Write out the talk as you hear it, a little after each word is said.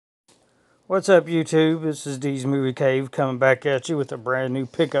What's up, YouTube? This is D's Movie Cave coming back at you with a brand new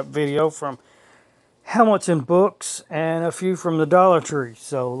pickup video from Hamilton Books and a few from the Dollar Tree.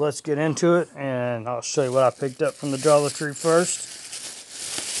 So let's get into it, and I'll show you what I picked up from the Dollar Tree first.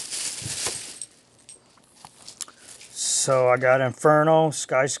 So I got Inferno,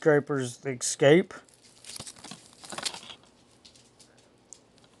 Skyscrapers Escape.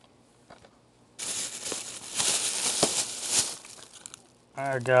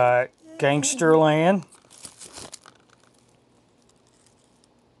 I got Gangsterland.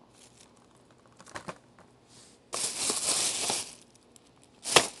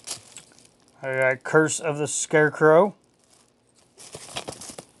 I got Curse of the Scarecrow.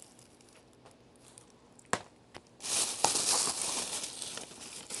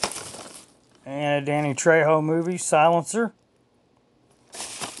 And a Danny Trejo movie, Silencer.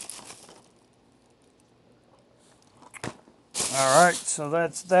 Alright, so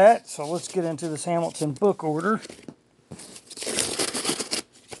that's that. So let's get into this Hamilton book order.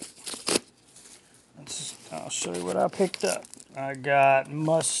 I'll show you what I picked up. I got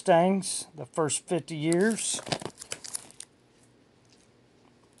Mustangs, the first 50 years.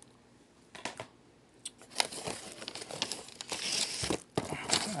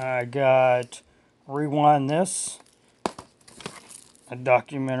 I got Rewind This, a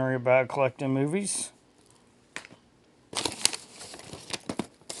documentary about collecting movies.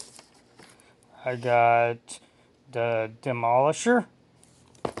 I got The Demolisher.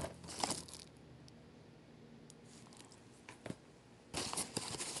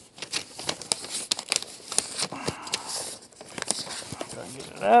 Get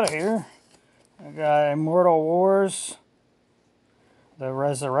it out of here. I got Immortal Wars, The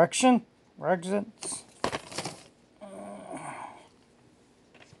Resurrection.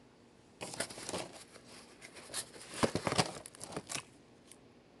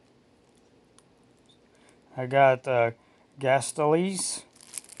 I got the Gastalis,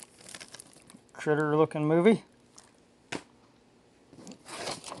 critter-looking movie.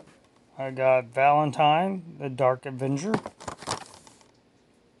 I got Valentine, the Dark Avenger.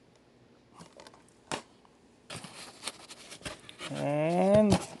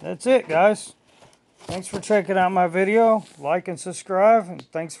 And that's it, guys. Thanks for checking out my video. Like and subscribe, and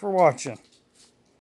thanks for watching.